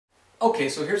Okay,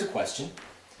 so here's a question.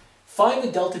 Find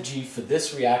the delta G for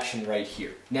this reaction right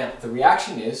here. Now, the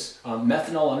reaction is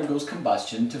methanol undergoes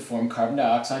combustion to form carbon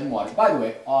dioxide and water. By the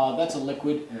way, that's a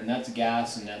liquid, and that's a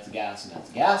gas, and that's a gas, and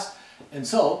that's a gas. And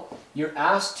so, you're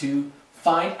asked to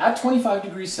find, at 25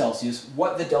 degrees Celsius,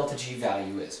 what the delta G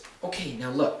value is. Okay, now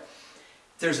look,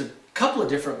 there's a couple of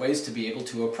different ways to be able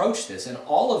to approach this, and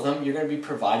all of them you're going to be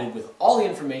provided with all the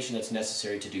information that's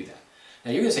necessary to do that.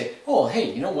 Now, you're going to say, oh,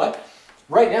 hey, you know what?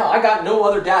 Right now, I got no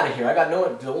other data here.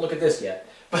 Don't look at this yet.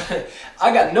 But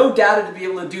I got no data to be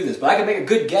able to do this, but I can make a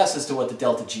good guess as to what the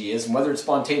delta G is and whether it's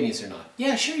spontaneous or not.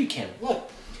 Yeah, sure you can.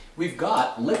 Look, we've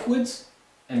got liquids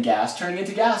and gas turning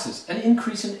into gases, an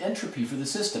increase in entropy for the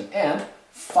system, and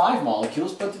 5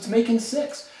 molecules, but it's making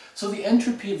 6. So the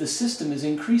entropy of the system is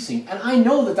increasing, and I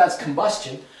know that that's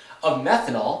combustion of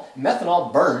methanol.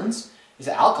 Methanol burns. It's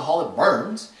an alcohol, it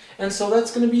burns, and so that's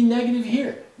going to be negative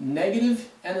here. Negative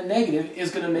and a negative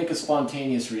is going to make a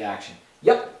spontaneous reaction.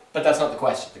 Yep, but that's not the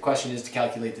question. The question is to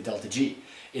calculate the delta G.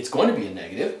 It's going to be a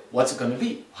negative. What's it going to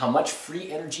be? How much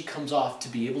free energy comes off to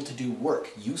be able to do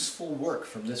work, useful work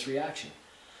from this reaction?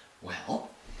 Well,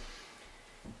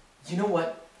 you know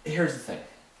what? Here's the thing.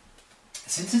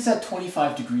 Since it's at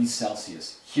 25 degrees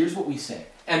Celsius, here's what we say.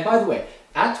 And by the way,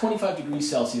 at 25 degrees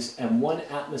Celsius and 1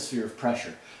 atmosphere of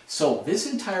pressure. So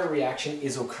this entire reaction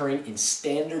is occurring in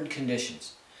standard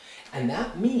conditions. And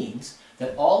that means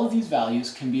that all of these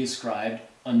values can be ascribed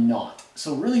a naught.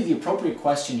 So really the appropriate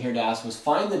question here to ask was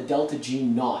find the delta G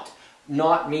naught.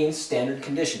 Naught means standard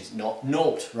conditions.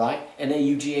 Naught, right?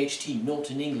 N-A-U-G-H-T.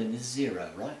 Naught in England is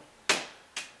 0, right?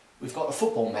 We've got a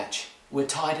football match. We're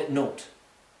tied at naught.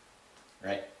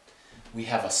 Right? We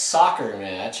have a soccer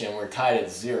match and we're tied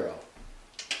at 0.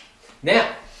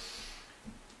 Now,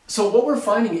 so what we're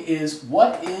finding is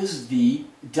what is the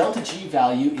delta G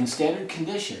value in standard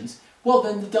conditions? Well,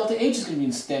 then the delta H is going to be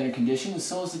in standard conditions, and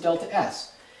so is the delta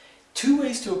S. 2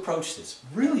 ways to approach this.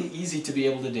 Really easy to be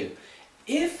able to do.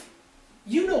 If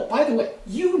you know, by the way,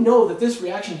 you know that this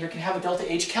reaction here can have a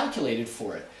delta H calculated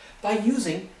for it by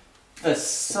using the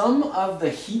sum of the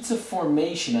heats of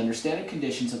formation under standard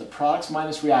conditions of the products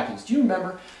minus reactants. Do you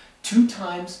remember 2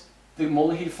 times the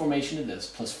molar heat of formation of this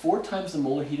plus 4 times the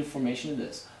molar heat of formation of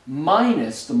this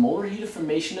minus the molar heat of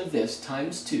formation of this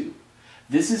times 2.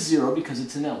 This is 0 because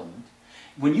it's an element.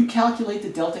 When you calculate the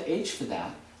delta H for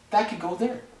that, that could go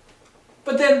there.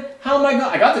 But then, how am I going?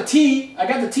 I got the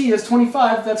T as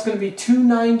 25. That's going to be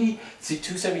 290. See,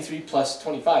 273 plus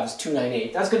 25 is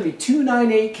 298. That's going to be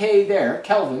 298 K there,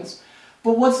 kelvins.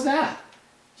 But what's that?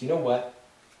 You know what?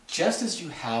 Just as you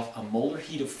have a molar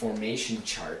heat of formation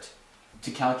chart to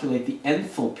calculate the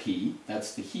enthalpy,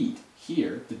 that's the heat,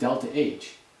 here, the delta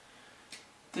H,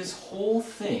 this whole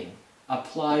thing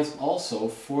applies also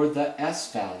for the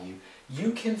S value.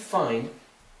 You can find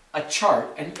a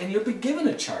chart, and you'll be given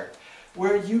a chart,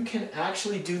 where you can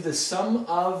actually do the sum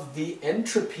of the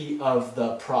entropy of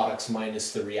the products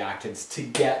minus the reactants to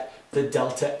get the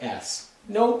delta S.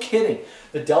 No kidding.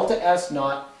 The delta S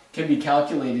naught can be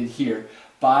calculated here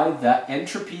by the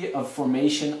entropy of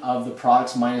formation of the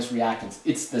products minus reactants.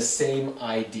 It's the same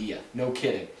idea. No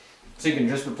kidding. So you can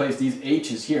just replace these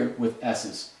H's here with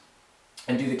S's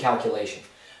and do the calculation.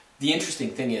 The interesting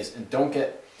thing is, and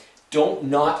don't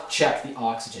not check the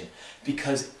oxygen,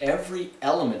 because every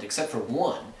element except for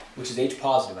 1, which is H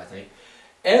positive, I think,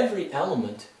 every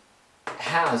element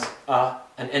has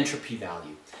an entropy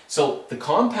value. So the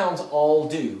compounds all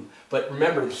do, but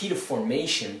remember the heat of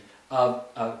formation of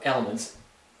elements,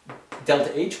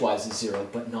 delta H-wise is 0,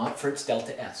 but not for its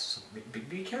delta S. So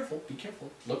be careful,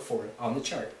 look for it on the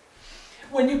chart.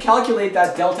 When you calculate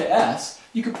that delta S,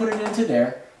 you can put it into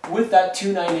there with that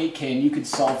 298K and you could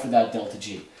solve for that delta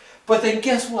G. But then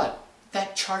guess what?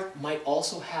 That chart might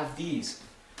also have these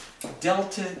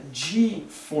delta G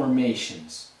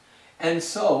formations. And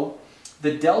so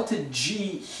the delta G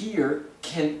here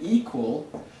can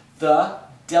equal the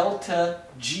delta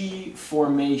G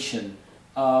formation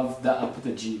of the, I'll put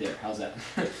the G there, how's that?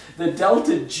 The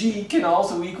delta G can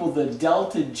also equal the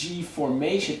delta G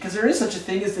formation, because there is such a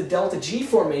thing as the delta G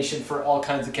formation for all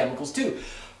kinds of chemicals too.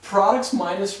 Products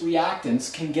minus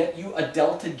reactants can get you a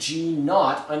delta G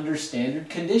naught under standard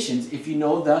conditions if you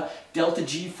know the delta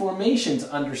G formations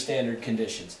under standard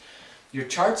conditions. Your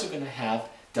charts are going to have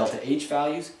delta H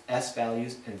values, S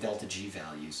values, and delta G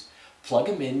values. Plug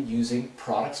them in using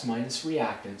products minus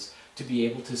reactants to be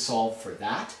able to solve for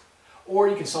that, or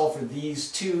you can solve for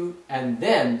these two and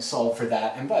then solve for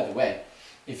that. And by the way,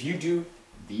 if you do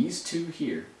these two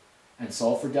here and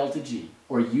solve for delta G,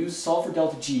 or solve for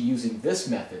delta G using this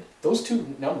method, those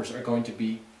two numbers are going to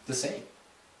be the same.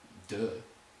 Duh.